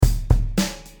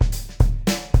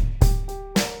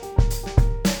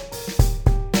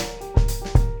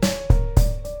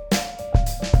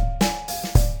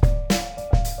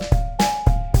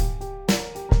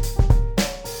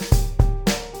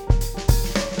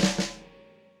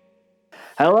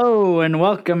Hello and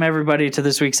welcome everybody to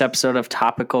this week's episode of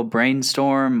Topical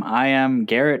Brainstorm. I am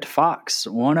Garrett Fox,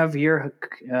 one of your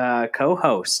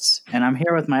co-hosts, and I'm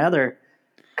here with my other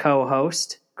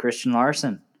co-host, Christian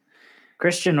Larson.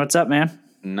 Christian, what's up, man?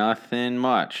 Nothing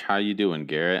much. How you doing,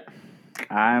 Garrett?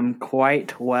 I'm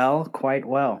quite well.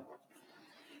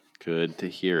 Good to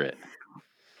hear it.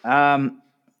 How'd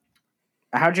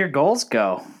your goals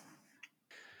go?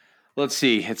 Let's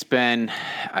see. I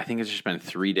think it's just been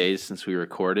 3 days since we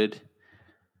recorded.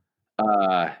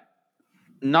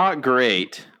 Not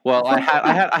great. Well, I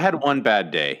had one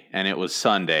bad day, and it was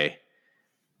Sunday.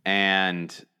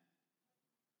 And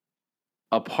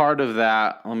a part of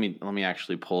that, let me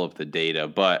actually pull up the data,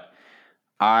 but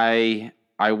I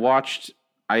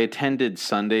attended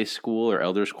Sunday school or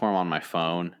elders quorum on my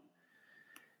phone.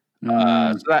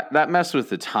 So that messed with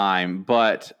the time,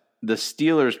 but the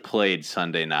Steelers played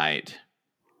Sunday night,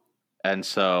 and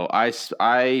so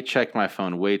I checked my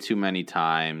phone way too many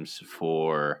times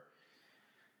for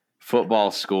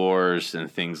football scores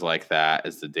and things like that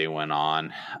as the day went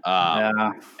on.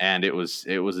 And it was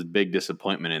a big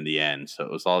disappointment in the end. So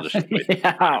it was all just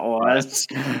Yeah, it was.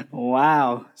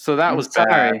 Wow. So that was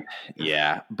sorry. bad.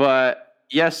 Yeah, but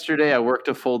yesterday I worked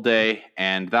a full day,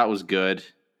 and that was good.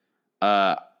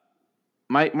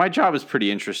 My job is pretty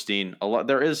interesting.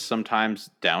 There is sometimes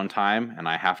downtime, and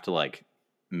I have to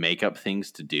make up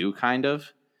things to do, kind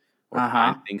of, or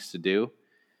find things to do.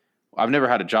 I've never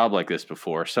had a job like this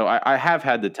before, so I have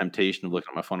had the temptation of looking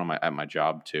at my phone at my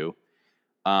job too.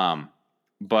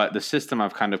 But the system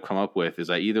I've kind of come up with is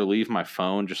I either leave my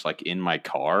phone just in my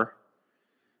car,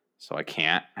 so I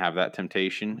can't have that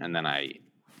temptation, and then I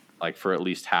for at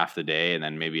least half the day, and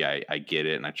then maybe I get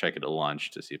it and I check it at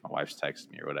lunch to see if my wife's texting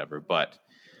me or whatever. But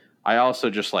I also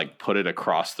just put it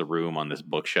across the room on this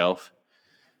bookshelf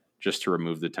just to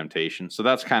remove the temptation. So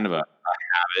that's kind of a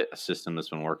habit, a system that's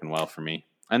been working well for me.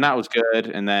 And that was good.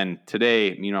 And then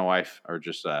today, me and my wife are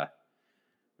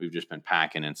we've just been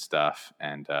packing and stuff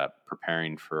and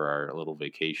preparing for our little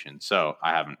vacation. So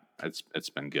it's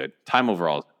been good. Time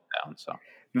overall is down. So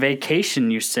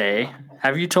Vacation, you say?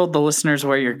 Have you told the listeners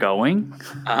where you're going?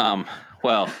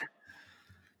 Well,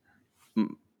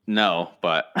 no,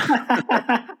 but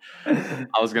I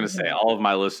was going to say all of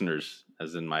my listeners,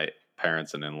 as in my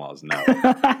parents and in-laws, know.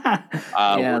 Yeah,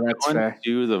 we're that's going fair.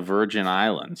 to the Virgin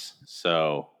Islands,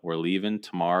 so we're leaving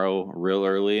tomorrow real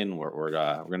early, and we're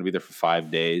going to be there for 5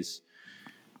 days.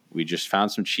 We just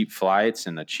found some cheap flights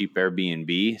and a cheap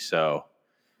Airbnb, so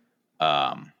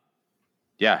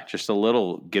yeah, just a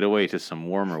little getaway to some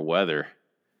warmer weather,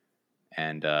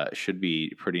 and it should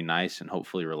be pretty nice and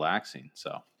hopefully relaxing.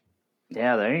 So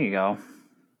yeah, there you go.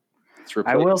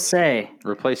 I will say,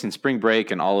 replacing spring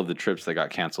break and all of the trips that got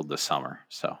canceled this summer.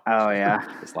 So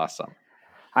this last summer.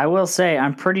 I will say,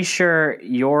 I'm pretty sure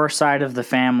your side of the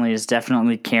family is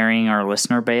definitely carrying our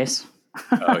listener base.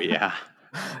 Oh yeah,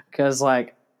 because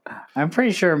I'm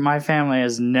pretty sure my family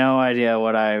has no idea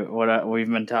what we've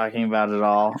been talking about at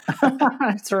all.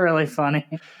 It's really funny.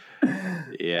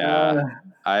 Yeah,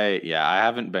 I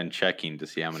haven't been checking to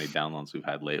see how many downloads we've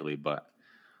had lately, but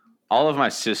all of my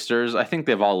sisters, I think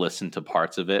they've all listened to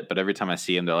parts of it, but every time I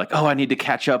see them, they're like, "Oh, I need to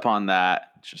catch up on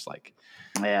that." It's just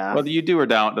yeah, whether you do or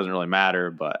don't doesn't really matter.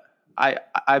 But I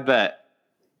bet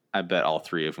all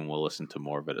three of them will listen to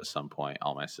more of it at some point.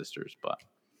 All my sisters, but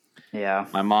yeah,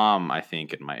 my mom, I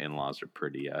think, and my in-laws are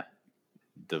pretty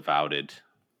devoted.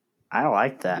 I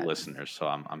like that listeners, so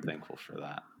I'm thankful for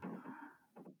that.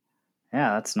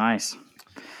 Yeah, that's nice.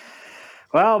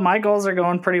 Well, my goals are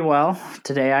going pretty well.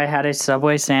 Today I had a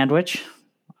Subway sandwich.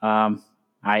 I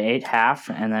ate half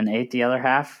and then ate the other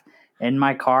half in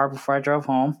my car before I drove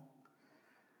home.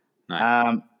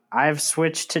 Nice. I've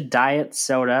switched to diet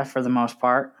soda for the most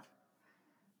part,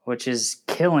 which is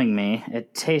killing me.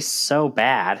 It tastes so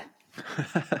bad.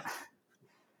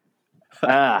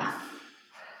 But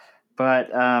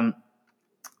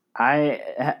I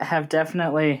have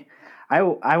definitely...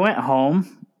 I went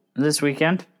home this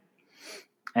weekend,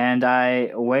 and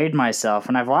I weighed myself,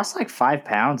 and I've lost 5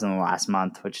 pounds in the last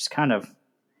month, which is kind of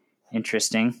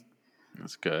interesting.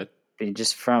 That's good.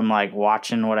 Just from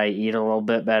watching what I eat a little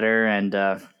bit better and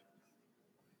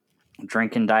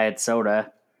drinking diet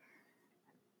soda.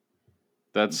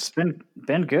 It's been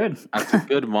good. That's a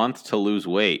good month to lose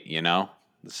weight, the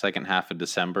second half of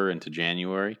December into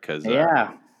January, because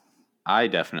I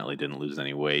definitely didn't lose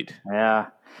any weight. Yeah.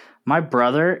 My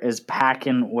brother is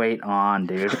packing weight on,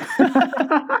 dude.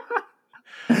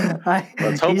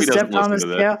 Let's hope he doesn't listen to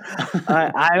this.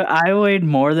 I weighed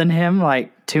more than him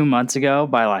 2 months ago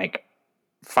by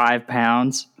 5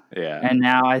 pounds. Yeah. And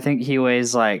now I think he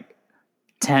weighs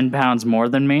 10 pounds more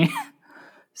than me.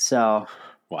 So,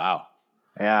 Wow.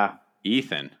 yeah.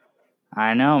 Ethan.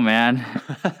 I know, man.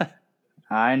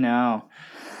 I know.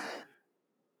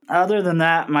 Other than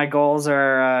that, my goals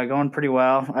are going pretty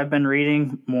well. I've been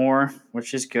reading more,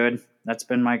 which is good. That's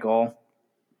been my goal.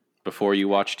 Before you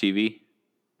watch TV?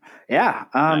 Yeah.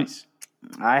 Nice.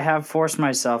 I have forced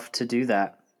myself to do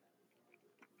that,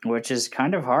 which is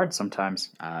kind of hard sometimes.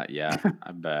 Yeah,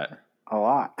 I bet. A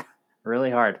lot.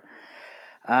 Really hard.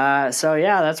 So,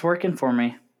 yeah, that's working for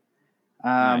me.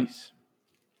 Nice.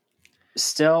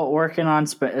 Still working on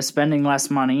spending less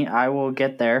money. I will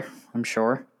get there, I'm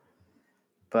sure.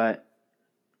 But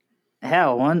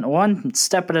hell, one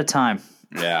step at a time.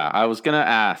 Yeah, I was gonna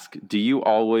ask, do you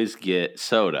always get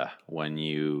soda when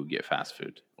you get fast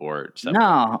food or Subway?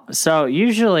 No, so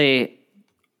usually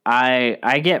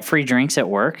I get free drinks at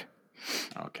work.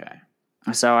 Okay.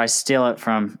 So I steal it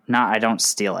from I don't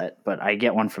steal it, but I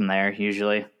get one from there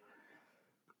usually.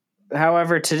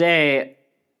 However, today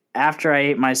after I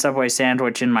ate my Subway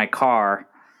sandwich in my car,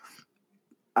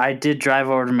 I did drive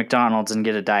over to McDonald's and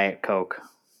get a Diet Coke.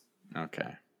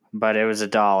 Okay. But it was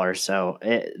 $1, so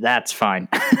that's fine.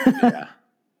 Yeah.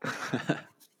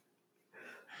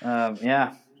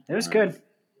 Yeah, it was good.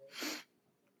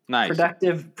 Nice.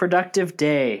 Productive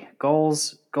day.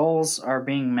 Goals are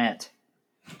being met.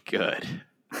 Good.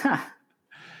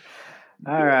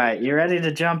 All right, you ready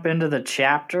to jump into the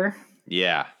chapter?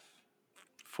 Yeah.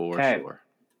 For sure.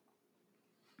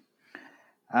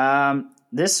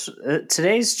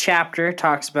 Today's chapter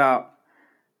talks about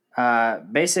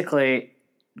basically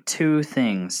two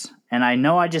things, and I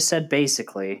know I just said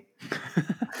basically.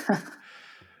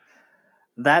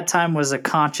 That time was a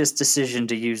conscious decision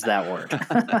to use that word.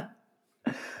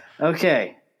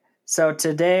 Okay, so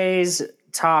today's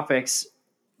topics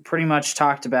pretty much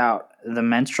talked about the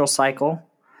menstrual cycle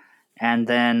and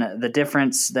then the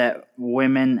difference that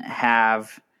women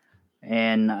have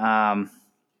in,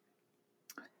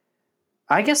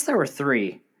 I guess there were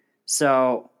three.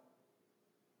 So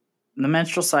the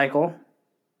menstrual cycle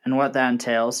and what that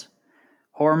entails,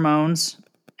 hormones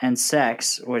and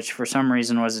sex, which for some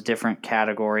reason was a different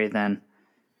category than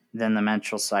the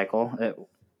menstrual cycle. It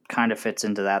kind of fits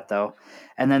into that though.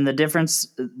 And then the difference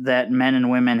that men and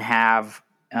women have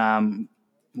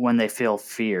when they feel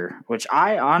fear, which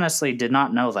I honestly did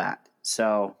not know that.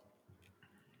 So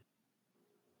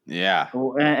yeah,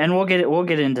 and we'll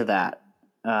get into that.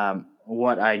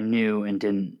 What I knew and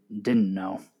didn't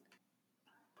know.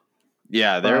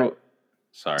 Yeah,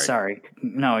 Sorry.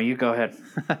 No, you go ahead.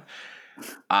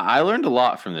 I learned a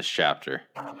lot from this chapter.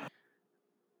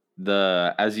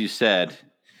 As you said,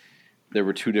 there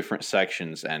were two different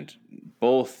sections, and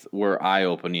both were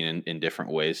eye-opening in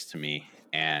different ways to me.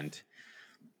 And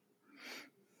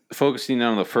focusing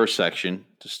on the first section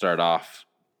to start off,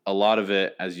 a lot of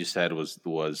it, as you said,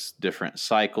 was different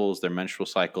cycles, their menstrual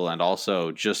cycle, and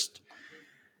also just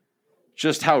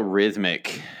how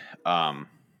rhythmic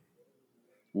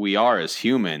we are as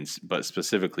humans, but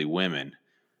specifically women.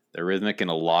 They're rhythmic in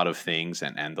a lot of things,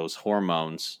 and those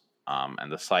hormones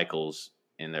and the cycles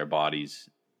in their bodies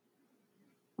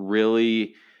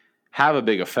really have a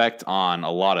big effect on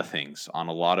a lot of things, on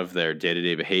a lot of their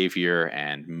day-to-day behavior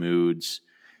and moods,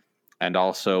 and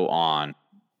also on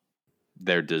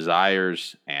their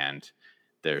desires and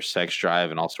their sex drive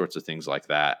and all sorts of things like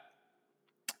that.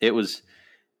 It was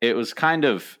kind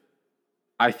of,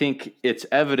 I think it's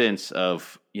evidence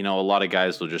of, a lot of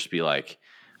guys will just be like,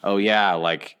 oh yeah,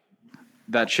 like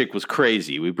that chick was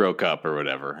crazy, we broke up or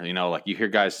whatever. Like you hear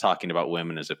guys talking about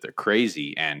women as if they're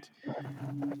crazy. And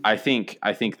I think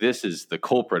this is the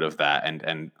culprit of that.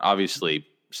 And obviously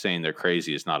saying they're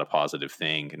crazy is not a positive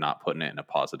thing and not putting it in a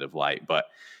positive light. But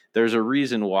there's a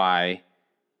reason why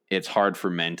it's hard for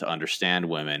men to understand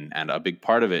women. And a big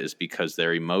part of it is because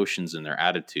their emotions and their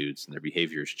attitudes and their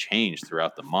behaviors change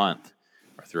throughout the month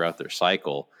or throughout their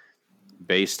cycle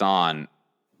based on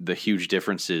the huge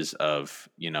differences of,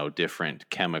 different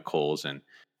chemicals and,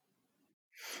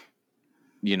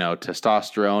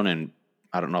 testosterone. And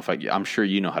I don't know if I'm sure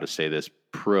you know how to say this,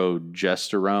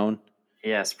 progesterone.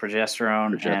 Yes,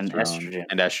 progesterone and estrogen.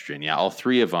 And estrogen. Yeah. All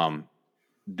three of them,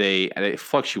 they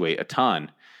fluctuate a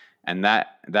ton. And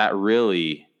that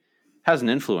really has an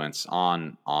influence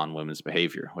on women's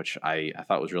behavior, which I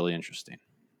thought was really interesting.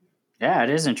 Yeah, it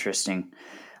is interesting.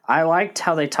 I liked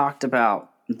how they talked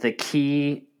about the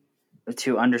key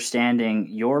to understanding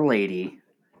your lady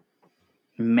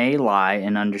may lie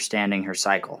in understanding her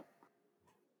cycle.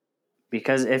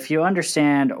 Because if you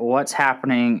understand what's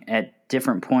happening at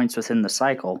different points within the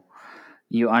cycle,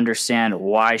 you understand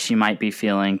why she might be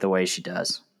feeling the way she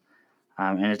does.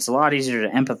 And it's a lot easier to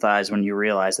empathize when you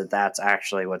realize that that's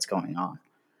actually what's going on.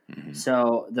 Mm-hmm.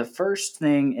 So the first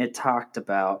thing it talked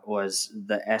about was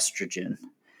the estrogen.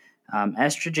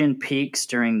 Estrogen peaks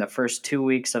during the first 2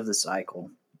 weeks of the cycle,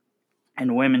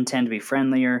 and women tend to be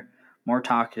friendlier, more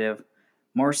talkative,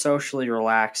 more socially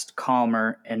relaxed,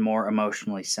 calmer, and more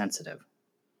emotionally sensitive.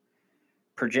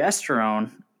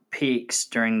 Progesterone peaks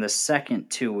during the second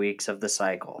 2 weeks of the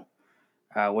cycle.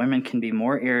 Women can be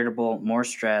more irritable, more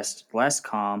stressed, less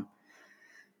calm,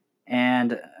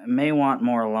 and may want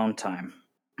more alone time.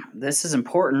 This is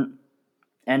important,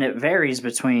 and it varies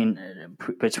between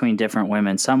different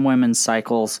women. Some women's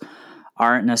cycles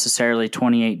aren't necessarily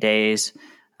 28 days.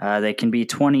 They can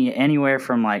be anywhere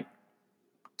from like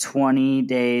 20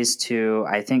 days to,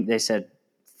 I think they said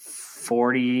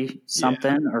 40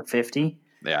 something or 50.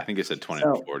 Yeah, I think it said 20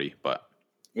 to 40, but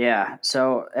yeah.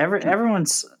 So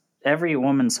every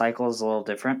woman's cycle is a little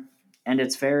different, and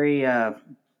it's very.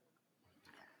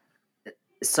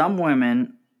 Some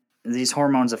women, these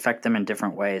hormones affect them in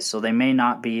different ways, so they may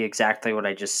not be exactly what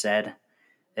I just said.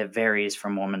 It varies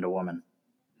from woman to woman.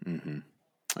 Mm-hmm.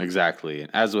 Exactly.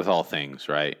 As with all things,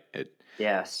 right?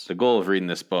 Yes. The goal of reading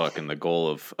this book and the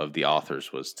goal of the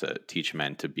authors was to teach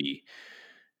men to be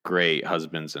great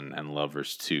husbands and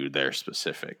lovers to their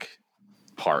specific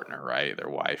partner, right? Their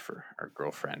wife or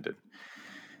girlfriend. And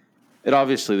it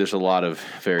obviously there's a lot of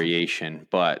variation,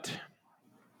 but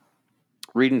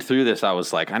reading through this, I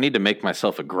was like, I need to make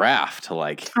myself a graph to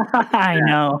like I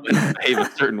know behave a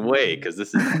certain way because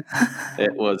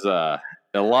it was a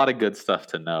lot of good stuff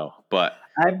to know. But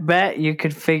I bet you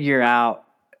could figure out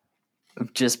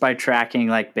just by tracking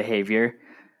like behavior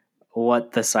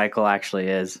what the cycle actually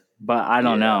is. But I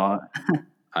don't know.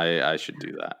 I should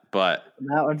do that. But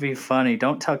that would be funny.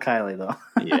 Don't tell Kylie though.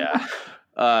 Yeah.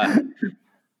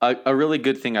 A really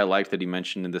good thing I like that he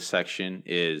mentioned in this section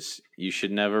is you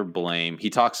should never blame.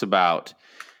 He talks about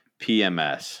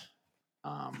PMS,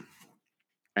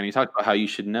 and he talks about how you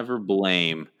should never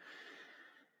blame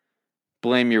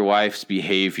your wife's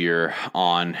behavior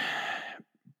on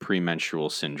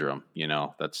premenstrual syndrome. You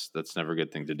know, that's never a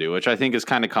good thing to do, which I think is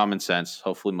kind of common sense.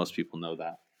 Hopefully most people know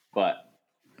that. But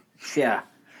yeah,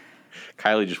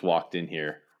 Kylie just walked in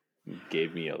here and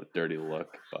gave me a dirty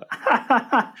look. But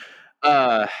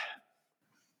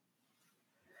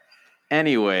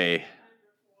anyway,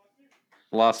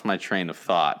 lost my train of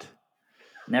thought.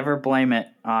 Never blame it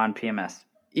on PMS.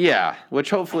 Yeah, which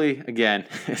hopefully, again,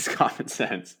 is common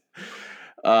sense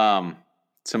to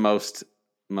most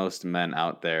men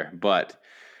out there. But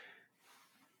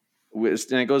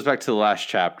and it goes back to the last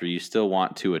chapter. You still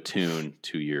want to attune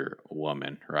to your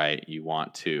woman, right? You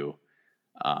want to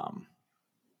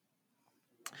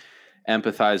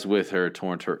empathize with her,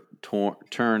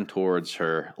 turn towards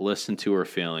her, listen to her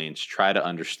feelings, try to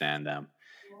understand them.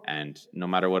 And no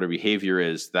matter what her behavior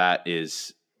is,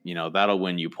 that'll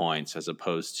win you points as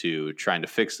opposed to trying to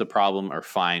fix the problem or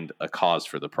find a cause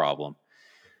for the problem.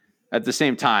 At the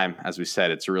same time, as we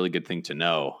said, it's a really good thing to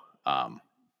know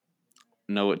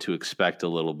what to expect a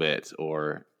little bit,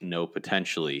 or know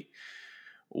potentially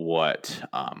what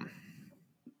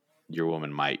your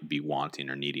woman might be wanting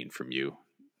or needing from you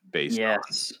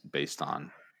based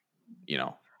on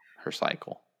her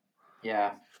cycle.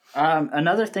 Yeah.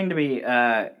 Another thing to be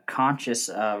conscious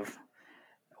of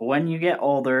when you get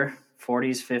older,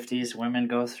 40s, 50s, women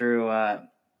go through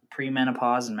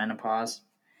premenopause and menopause,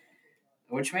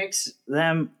 which makes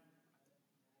them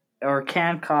or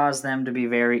can cause them to be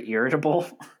very irritable.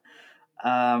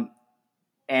 And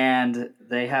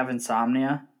they have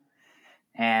insomnia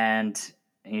and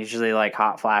usually like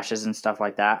hot flashes and stuff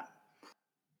like that.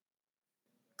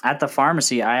 At the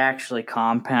pharmacy, I actually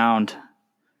compound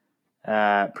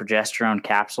progesterone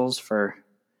capsules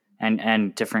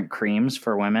and different creams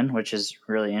for women, which is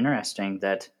really interesting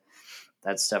that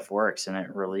stuff works and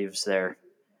it relieves their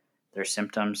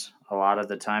symptoms a lot of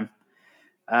the time.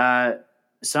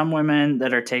 Some women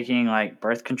that are taking like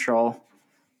birth control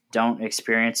don't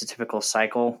experience a typical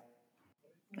cycle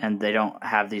and they don't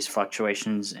have these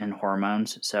fluctuations in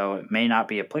hormones, so it may not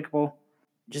be applicable.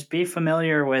 Just be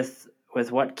familiar with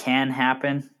what can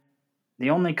happen. The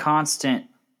only constant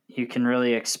you can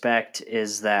really expect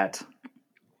is that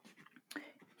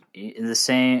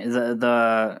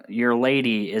your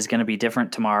lady is going to be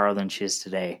different tomorrow than she is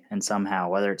today, and somehow,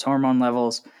 whether it's hormone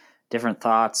levels, different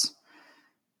thoughts,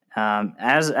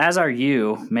 as are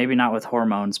you, maybe not with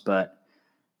hormones, but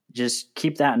just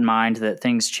keep that in mind that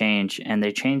things change and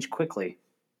they change quickly.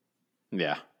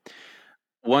 Yeah.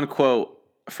 One quote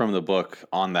from the book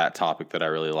on that topic that I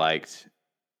really liked,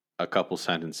 a couple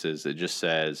sentences, it just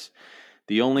says,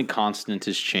 The only constant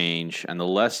is change, and the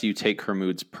less you take her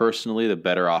moods personally, the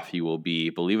better off you will be.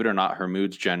 Believe it or not, her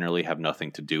moods generally have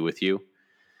nothing to do with you.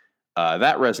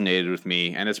 That resonated with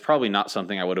me, and it's probably not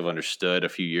something I would have understood a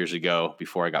few years ago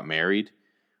before I got married.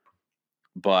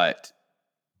 But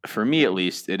for me, at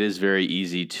least, it is very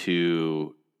easy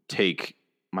to take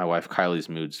my wife Kylie's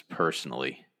moods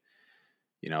personally.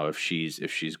 You know, if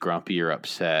she's grumpy or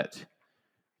upset,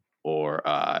 or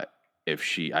I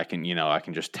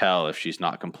can just tell if she's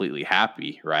not completely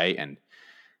happy, right?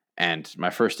 And my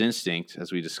first instinct,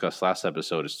 as we discussed last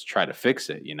episode, is to try to fix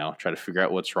it, try to figure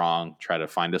out what's wrong, try to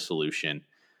find a solution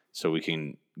so we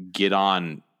can get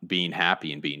on being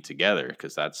happy and being together,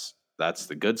 because that's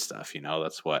the good stuff,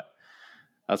 that's what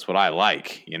I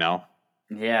like,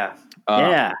 Yeah.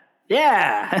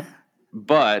 Yeah.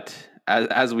 But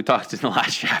as we talked in the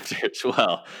last chapter as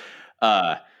well,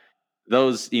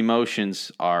 those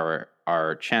emotions are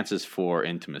chances for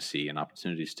intimacy and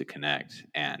opportunities to connect,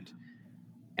 and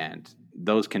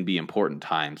those can be important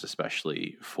times,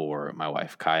 especially for my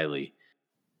wife Kylie.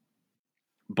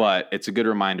 But it's a good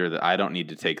reminder that I don't need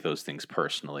to take those things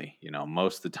personally.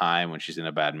 Most of the time when she's in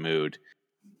a bad mood,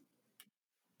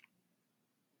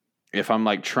 if I'm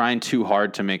like trying too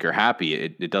hard to make her happy,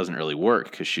 it doesn't really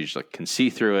work, because she's like can see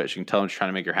through it. She can tell I'm trying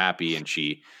to make her happy, and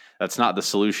that's not the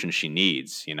solution she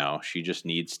needs. She just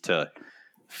needs to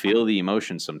feel the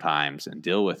emotion sometimes and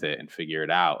deal with it and figure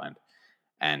it out.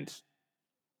 And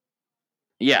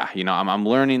yeah, I'm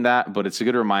learning that, but it's a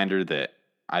good reminder that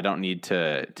I don't need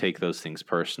to take those things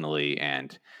personally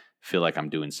and feel like I'm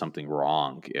doing something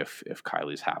wrong if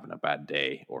Kylie's having a bad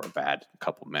day or a bad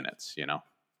couple minutes,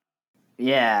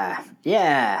 Yeah.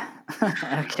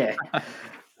 Okay.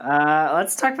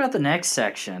 Let's talk about the next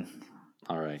section.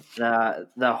 All right.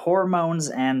 The hormones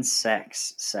and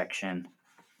sex section.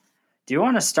 Do you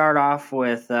want to start off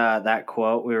with that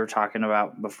quote we were talking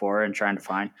about before and trying to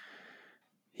find?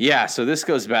 Yeah, so this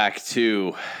goes back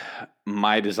to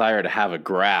my desire to have a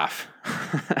graph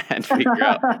and figure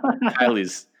out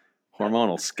Kylie's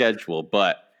hormonal schedule.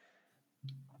 But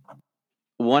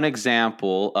one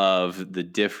example of the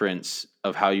difference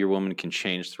of how your woman can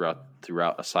change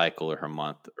throughout a cycle or her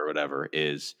month or whatever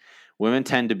is women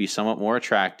tend to be somewhat more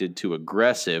attracted to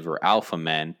aggressive or alpha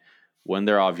men when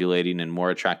they're ovulating, and more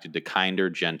attracted to kinder,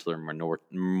 gentler,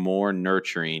 more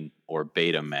nurturing or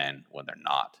beta men when they're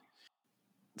not.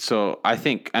 So I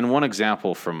think, and one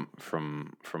example from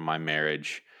my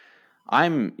marriage,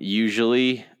 I'm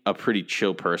usually a pretty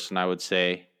chill person, I would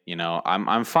say.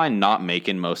 I'm fine not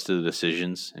making most of the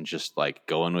decisions and just like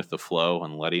going with the flow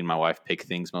and letting my wife pick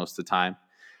things most of the time.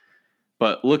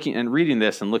 But looking and reading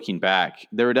this and looking back,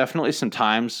 there were definitely some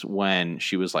times when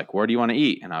she was like, "Where do you want to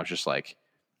eat?" And I was just like,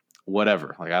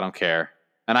 "Whatever, like I don't care."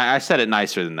 And I said it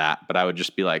nicer than that, but I would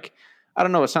just be like, "I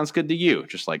don't know, what sounds good to you?"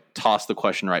 Just like toss the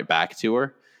question right back to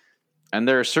her. And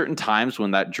there are certain times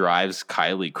when that drives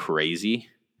Kylie crazy,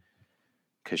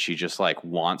 because she just like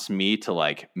wants me to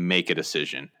like make a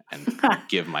decision and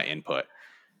give my input.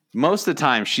 Most of the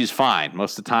time she's fine.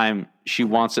 Most of the time she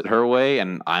wants it her way,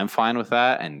 and I'm fine with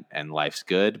that, and life's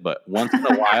good. But once in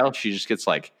a while she just gets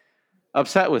like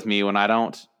upset with me when I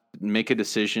don't make a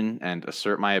decision and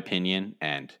assert my opinion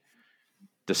and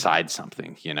decide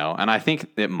something, And I think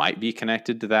it might be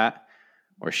connected to that,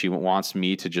 where she wants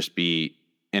me to just be,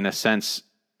 in a sense,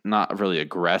 not really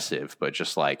aggressive, but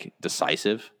just like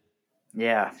decisive.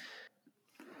 Yeah.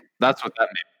 That's what that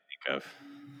made me think of.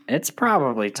 It's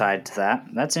probably tied to that.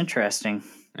 That's interesting.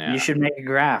 Yeah. You should make a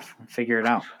graph and figure it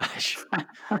out. I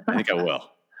think I will.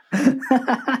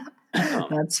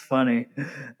 That's funny.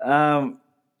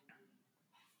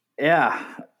 Yeah.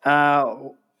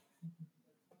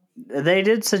 They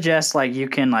did suggest like you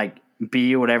can like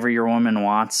be whatever your woman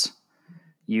wants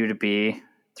you to be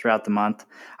throughout the month.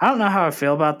 I don't know how I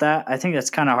feel about that. I think that's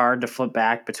kind of hard to flip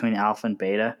back between alpha and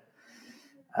beta.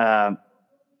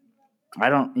 I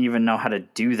don't even know how to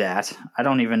do that. I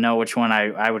don't even know which one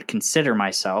I would consider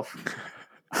myself.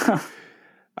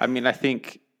 I mean, I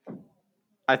think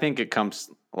it comes,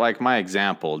 like my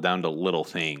example, down to little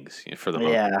things for the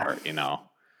most part,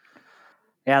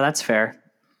 Yeah, that's fair.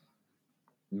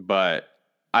 But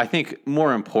I think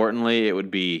more importantly, it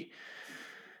would be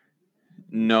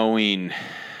knowing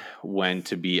when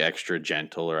to be extra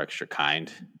gentle or extra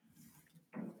kind,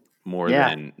 more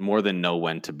than know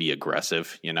when to be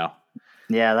aggressive,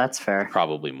 Yeah, that's fair.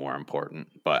 Probably more important,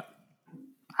 but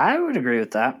I would agree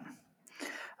with that.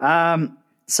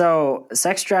 So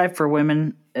sex drive for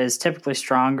women is typically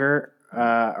stronger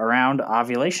around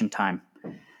ovulation time.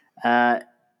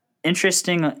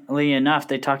 Interestingly enough,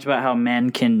 they talked about how men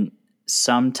can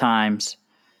sometimes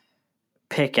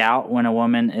pick out when a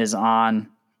woman is on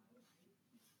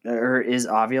or is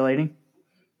ovulating,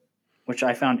 which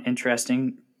I found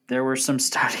interesting. There were some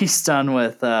studies done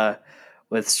with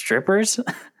strippers,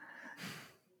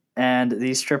 and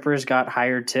these strippers got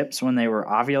higher tips when they were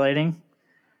ovulating,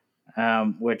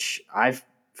 which I've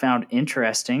found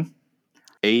interesting.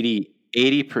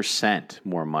 80%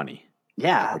 more money.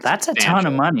 Yeah, that's a ton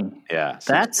of money. Yeah,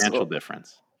 substantial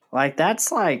difference. Like,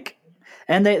 that's like,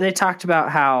 and they talked about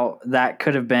how that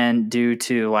could have been due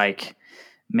to like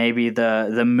maybe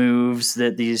the moves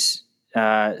that these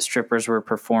strippers were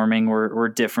performing were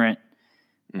different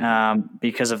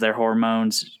because of their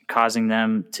hormones causing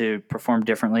them to perform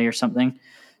differently or something.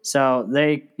 So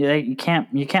you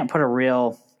can't put a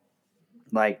real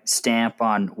like stamp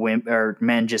on women or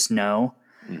men just know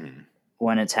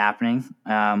when it's happening.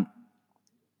 But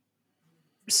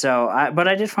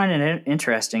I did find it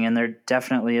interesting, and there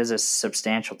definitely is a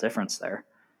substantial difference there.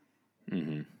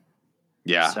 Mm-hmm.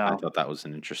 Yeah, so, I thought that was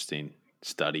an interesting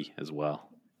study as well.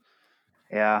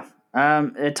 Yeah.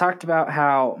 It talked about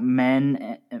how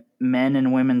men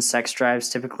and women's sex drives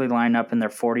typically line up in their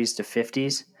 40s to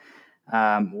 50s.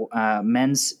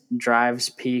 Men's drives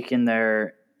peak in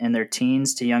their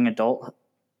teens to young adulthood,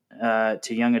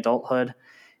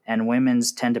 and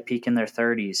women's tend to peak in their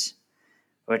 30s,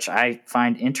 which I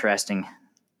find interesting.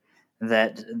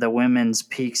 That the women's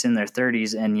peaks in their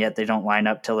 30s, and yet they don't line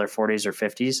up till their 40s or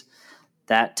 50s.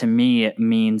 That to me it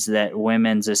means that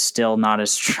women's is still not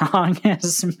as strong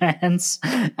as men's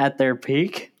at their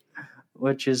peak,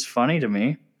 which is funny to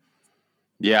me.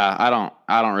 Yeah, I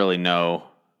don't really know.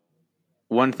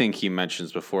 One thing he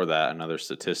mentions before that, another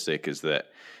statistic, is that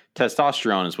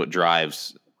testosterone is what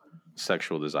drives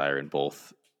sexual desire in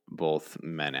both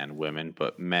men and women,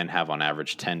 but men have on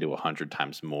average 10 to 100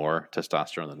 times more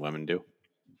testosterone than women do.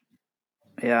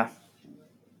 Yeah.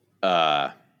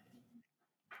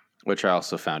 Which I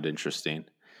also found interesting.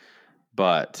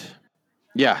 But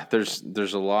yeah,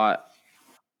 there's a lot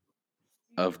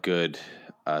of good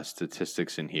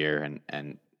statistics in here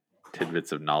and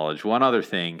tidbits of knowledge. One other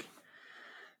thing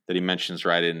that he mentions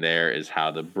right in there is how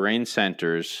the brain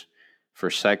centers for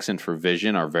sex and for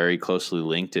vision are very closely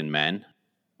linked in men,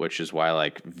 which is why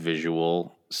like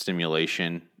visual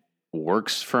stimulation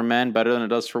works for men better than it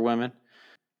does for women.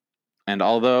 And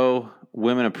although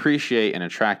women appreciate an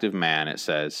attractive man, it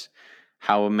says,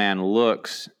 how a man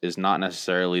looks is not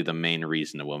necessarily the main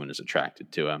reason a woman is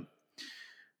attracted to him,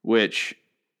 which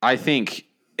I think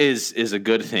is a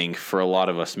good thing for a lot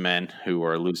of us men who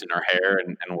are losing our hair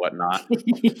and whatnot.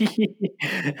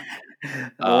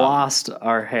 Lost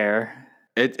our hair.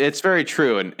 It's very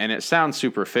true, and it sounds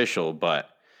superficial, but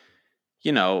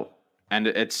and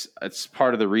it's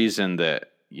part of the reason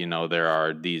that there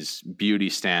are these beauty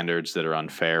standards that are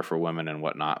unfair for women and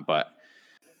whatnot, but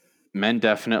men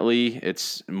definitely,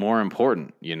 it's more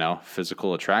important,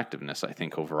 physical attractiveness, I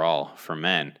think, overall for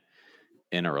men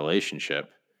in a relationship.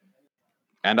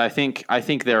 And I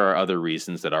think there are other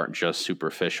reasons that aren't just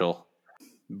superficial.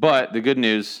 But the good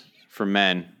news for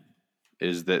men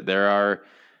is that there are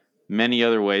many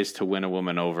other ways to win a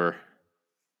woman over,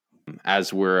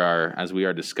 as we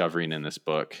are discovering in this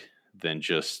book, than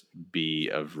just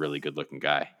be a really good looking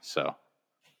guy. So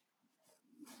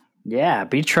yeah,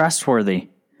 be trustworthy.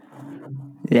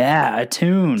 Yeah,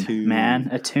 attune. Man,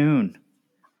 attune.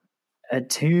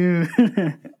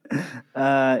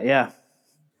 Yeah.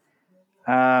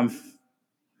 All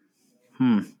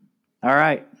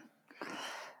right.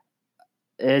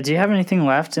 Do you have anything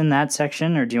left in that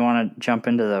section, or do you want to jump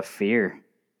into the fear?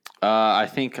 I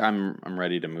think I'm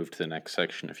ready to move to the next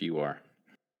section if you are.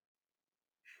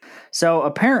 So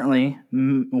apparently,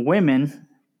 women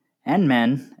and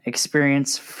men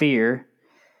experience fear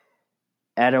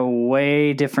at a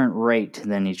way different rate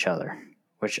than each other,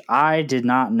 which I did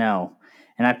not know.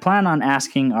 And I plan on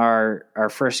asking our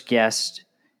first guest,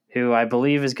 who I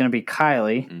believe is going to be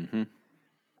Kylie,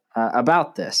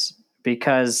 about this.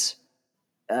 Because,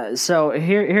 so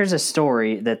here's a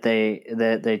story that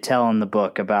they tell in the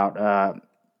book about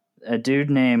a dude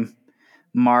named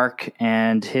Mark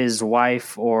and his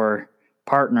wife or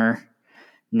partner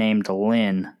named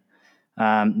Lynn.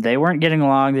 They weren't getting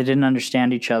along. They didn't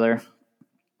understand each other.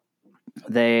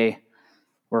 They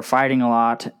were fighting a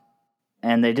lot,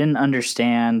 and they didn't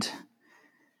understand.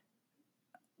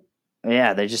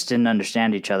 Yeah, they just didn't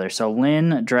understand each other. So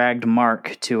Lynn dragged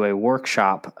Mark to a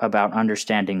workshop about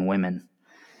understanding women.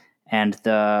 And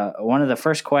one of the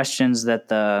first questions that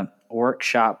the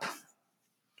workshop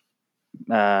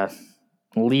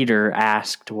leader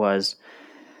asked was,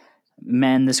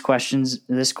 "Men, this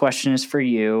question is for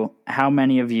you. How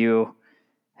many of you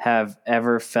have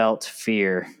ever felt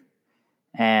fear?"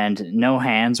 and no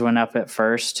hands went up at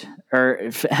first,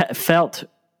 or felt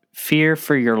fear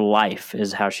for your life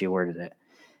is how she worded it.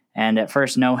 And at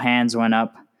first, no hands went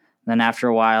up. Then after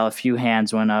a while, a few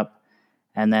hands went up.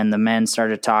 And then the men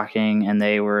started talking, and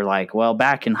they were like, well,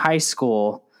 back in high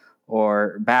school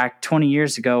or back 20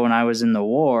 years ago when I was in the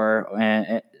war,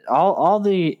 and all of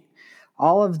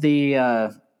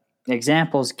the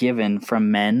examples given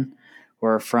from men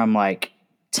were from like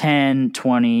 10,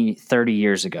 20, 30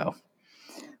 years ago.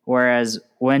 Whereas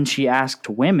when she asked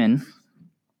women,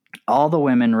 all the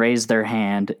women raised their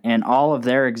hand, and all of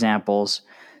their examples,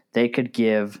 they could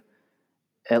give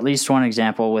at least one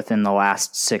example within the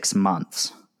last 6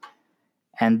 months.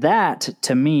 And that,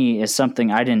 to me, is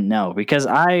something I didn't know, because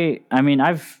I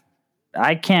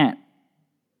can't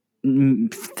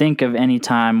think of any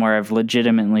time where I've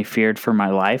legitimately feared for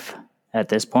my life at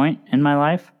this point in my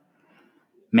life.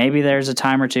 Maybe there's a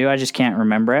time or two, I just can't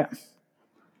remember it.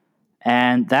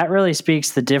 And that really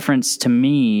speaks the difference to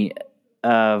me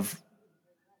of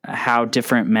how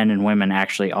different men and women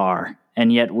actually are.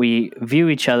 And yet we view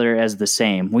each other as the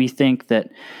same. We think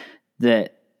that they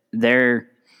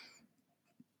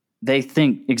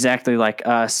think exactly like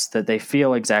us, that they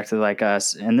feel exactly like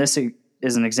us. And this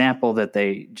is an example that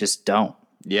they just don't.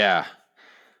 Yeah.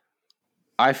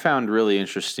 I found really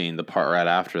interesting the part right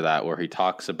after that where he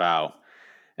talks about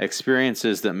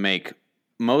experiences that make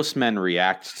most men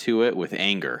react to it with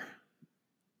anger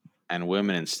and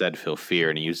women instead feel fear.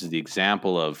 And he uses the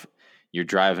example of you're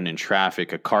driving in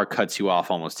traffic, a car cuts you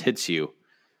off, almost hits you.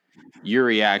 Your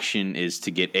reaction is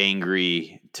to get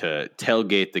angry, to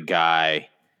tailgate the guy,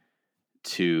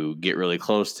 to get really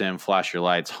close to him, flash your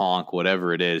lights, honk,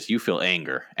 whatever it is. You feel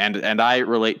anger. And I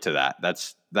relate to that.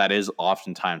 That is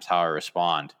oftentimes how I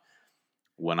respond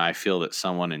when I feel that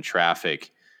someone in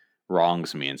traffic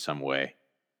wrongs me in some way.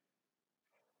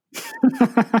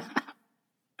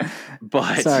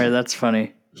 But sorry, that's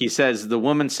funny. He says the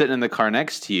woman sitting in the car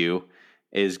next to you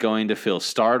is going to feel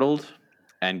startled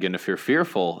and going to feel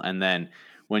fearful. And then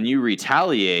when you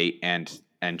retaliate and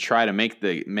try to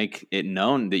make it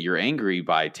known that you're angry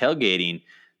by tailgating,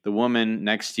 the woman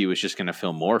next to you is just going to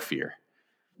feel more fear.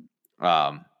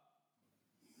 And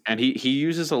he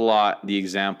uses a lot the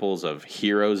examples of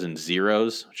heroes and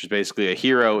zeros, which is basically a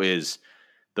hero is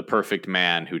the perfect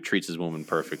man who treats his woman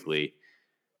perfectly,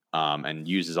 and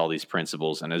uses all these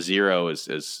principles. And a zero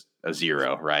is a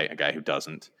zero, right? A guy who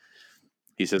doesn't.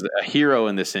 He says a hero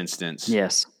in this instance,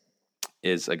 yes,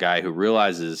 is a guy who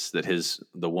realizes that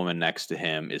the woman next to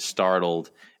him is startled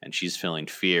and she's feeling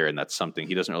fear, and that's something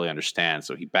he doesn't really understand.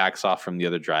 So he backs off from the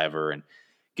other driver and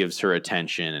gives her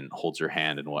attention and holds her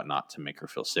hand and whatnot to make her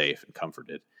feel safe and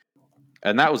comforted.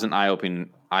 And that was an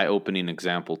eye-opening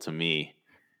example to me,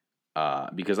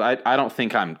 because I don't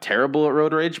think I'm terrible at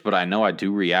road rage, but I know I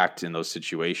do react in those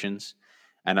situations.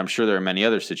 And I'm sure there are many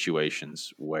other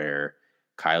situations where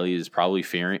Kylie is probably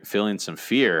feeling some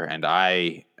fear, and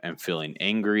I am feeling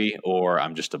angry, or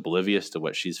I'm just oblivious to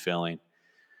what she's feeling.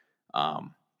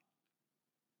 So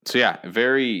yeah,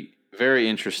 very, very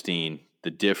interesting,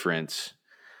 the difference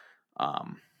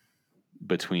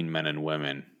between men and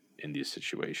women in these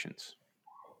situations.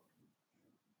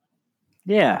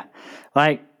 Yeah.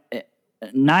 Like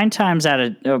 9 times out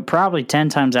of, probably 10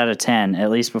 times out of 10, at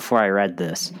least before I read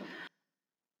this,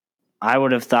 I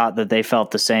would have thought that they felt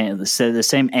the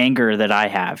same anger that I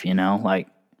have, like,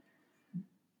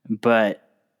 but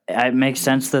it makes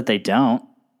sense that they don't,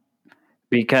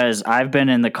 because I've been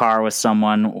in the car with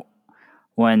someone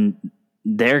when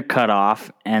they're cut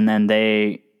off and then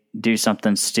they do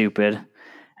something stupid,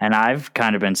 and I've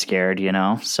kind of been scared,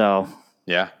 so.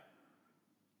 Yeah.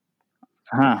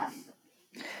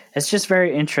 It's just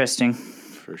very interesting.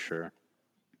 For sure.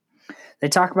 They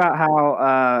talk about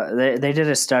how they did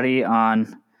a study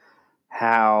on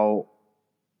how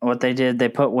what they did. They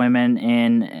put women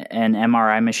in an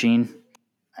MRI machine,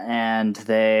 and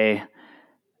they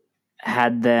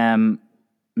told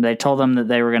them that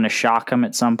they were going to shock them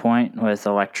at some point with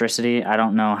electricity. I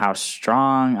don't know how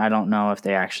strong. I don't know if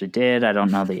they actually did. I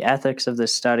don't know the ethics of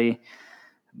this study.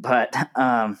 But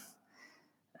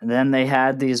then they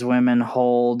had these women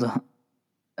hold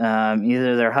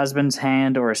either their husband's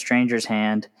hand or a stranger's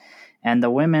hand, and the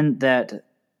women that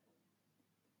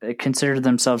considered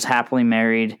themselves happily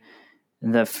married,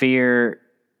 the fear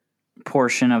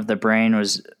portion of the brain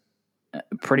was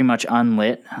pretty much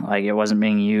unlit, like it wasn't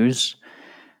being used.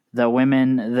 The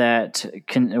women that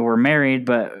were married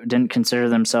but didn't consider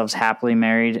themselves happily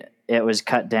married, it was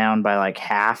cut down by like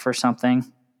half or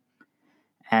something.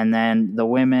 And then the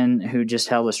women who just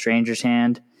held a stranger's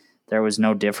hand, there was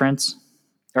no difference.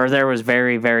 Or there was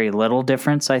very, very little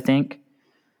difference, I think.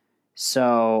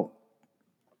 So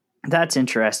that's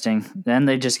interesting. Then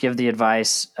they just give the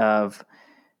advice of,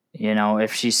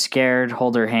 if she's scared,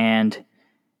 hold her hand,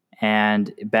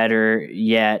 and better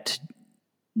yet,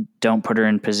 don't put her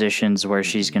in positions where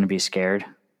she's going to be scared.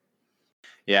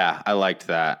 Yeah, I liked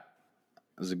that.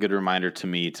 It was a good reminder to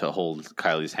me to hold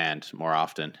Kylie's hand more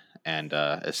often, and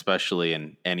especially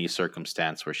in any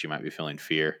circumstance where she might be feeling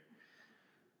fear.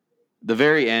 The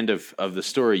very end of the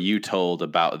story you told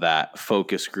about that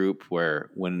focus group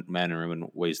where when men and women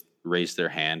raised their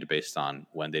hand based on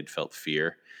when they'd felt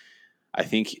fear, I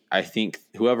think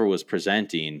whoever was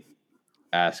presenting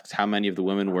asked how many of the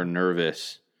women were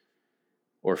nervous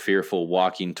or fearful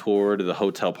walking toward the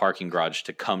hotel parking garage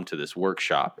to come to this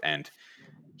workshop. And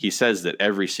he says that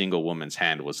every single woman's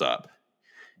hand was up.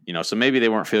 So maybe they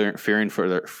weren't fearing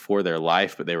for their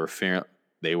life, but they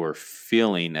were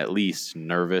feeling at least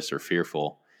nervous or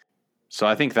fearful. So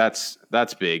I think that's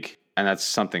big. And that's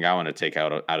something I want to take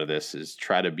out of this is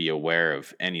try to be aware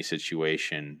of any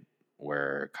situation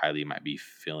where Kylie might be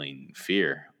feeling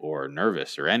fear or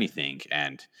nervous or anything.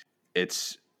 And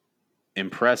it's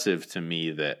impressive to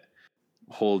me that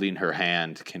holding her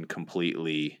hand can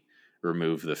completely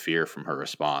remove the fear from her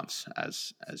response,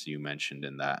 as you mentioned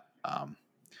in that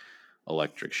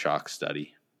electric shock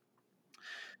study.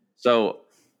 So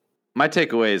my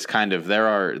takeaway is kind of there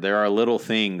are little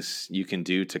things you can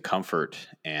do to comfort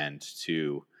and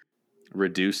to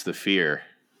reduce the fear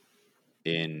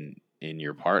in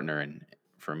your partner, and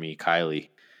for me, Kylie.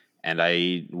 And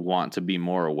I want to be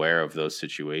more aware of those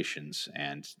situations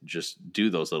and just do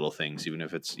those little things, even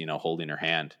if it's, holding her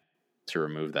hand to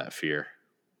remove that fear.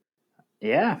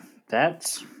 Yeah,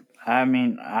 I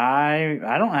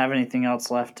don't have anything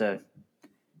else left to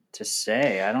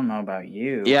say. I don't know about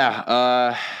you.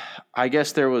 Yeah. I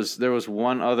guess there was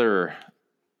one other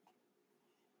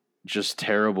just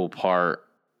terrible part.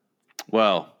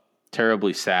 Well,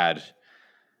 terribly sad.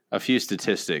 A few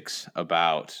statistics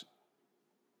about,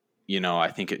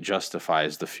 I think it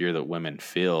justifies the fear that women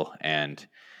feel. And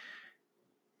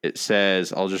it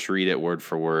says, I'll just read it word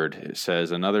for word. It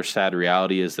says, another sad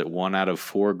reality is that 1 out of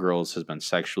 4 girls has been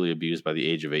sexually abused by the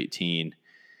age of 18.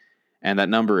 And that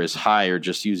number is higher.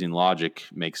 Just using logic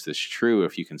makes this true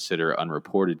if you consider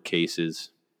unreported cases.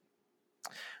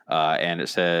 And it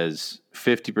says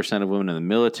 50% of women in the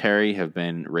military have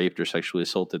been raped or sexually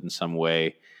assaulted in some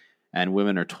way. And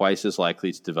women are twice as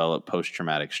likely to develop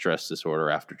post-traumatic stress disorder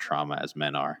after trauma as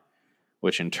men are,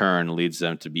 which in turn leads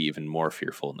them to be even more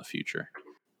fearful in the future.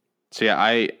 So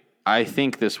yeah, I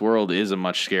think this world is a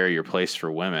much scarier place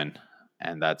for women,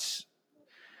 and that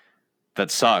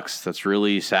sucks. That's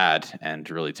really sad and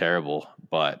really terrible,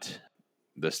 but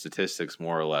the statistics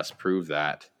more or less prove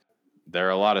that there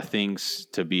are a lot of things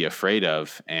to be afraid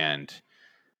of, and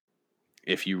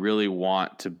if you really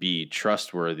want to be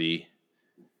trustworthy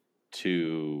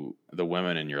to the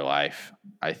women in your life,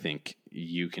 I think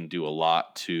you can do a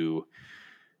lot to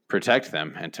protect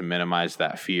them and to minimize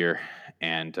that fear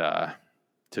and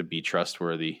to be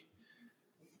trustworthy.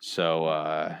 So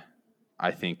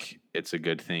I think it's a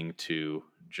good thing to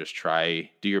just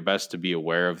do your best to be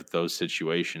aware of those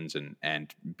situations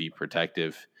and be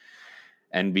protective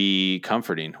and be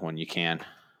comforting when you can,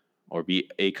 or be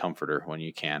a comforter when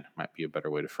you can, might be a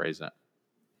better way to phrase it.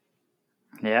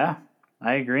 Yeah,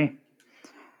 I agree.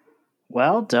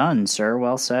 Well done, sir.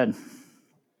 Well said.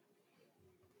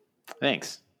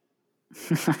 Thanks.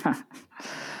 Do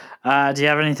you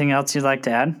have anything else you'd like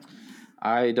to add?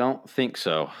 I don't think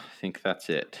so. I think that's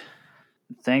it.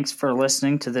 Thanks for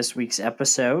listening to this week's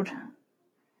episode.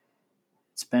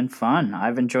 It's been fun.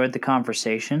 I've enjoyed the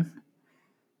conversation.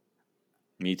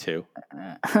 Me too.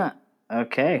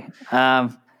 Okay.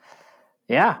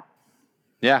 Yeah.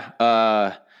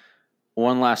 Yeah.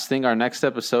 One last thing. Our next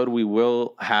episode, we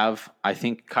will have, I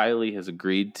think Kylie has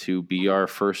agreed to be our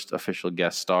first official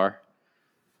guest star.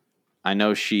 I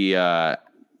know she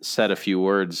said a few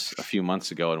words a few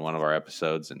months ago in one of our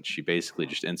episodes, and she basically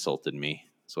just insulted me.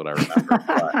 That's what I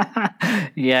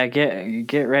remember. Yeah,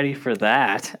 get ready for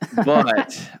that.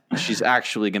 But she's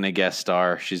actually going to guest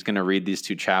star. She's going to read these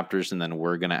 2 chapters, and then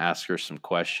we're going to ask her some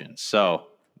questions. So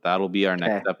that'll be our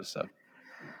next episode.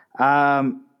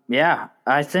 Yeah,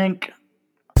 I think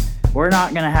we're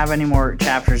not going to have any more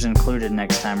chapters included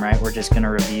next time, right? We're just going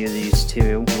to review these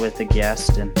 2 with the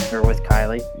guest or with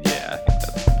Kylie. Yeah, I think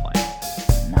that's the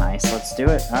plan. Nice. Let's do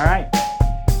it. All right.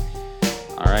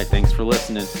 All right. Thanks for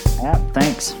listening. Yeah,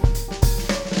 thanks.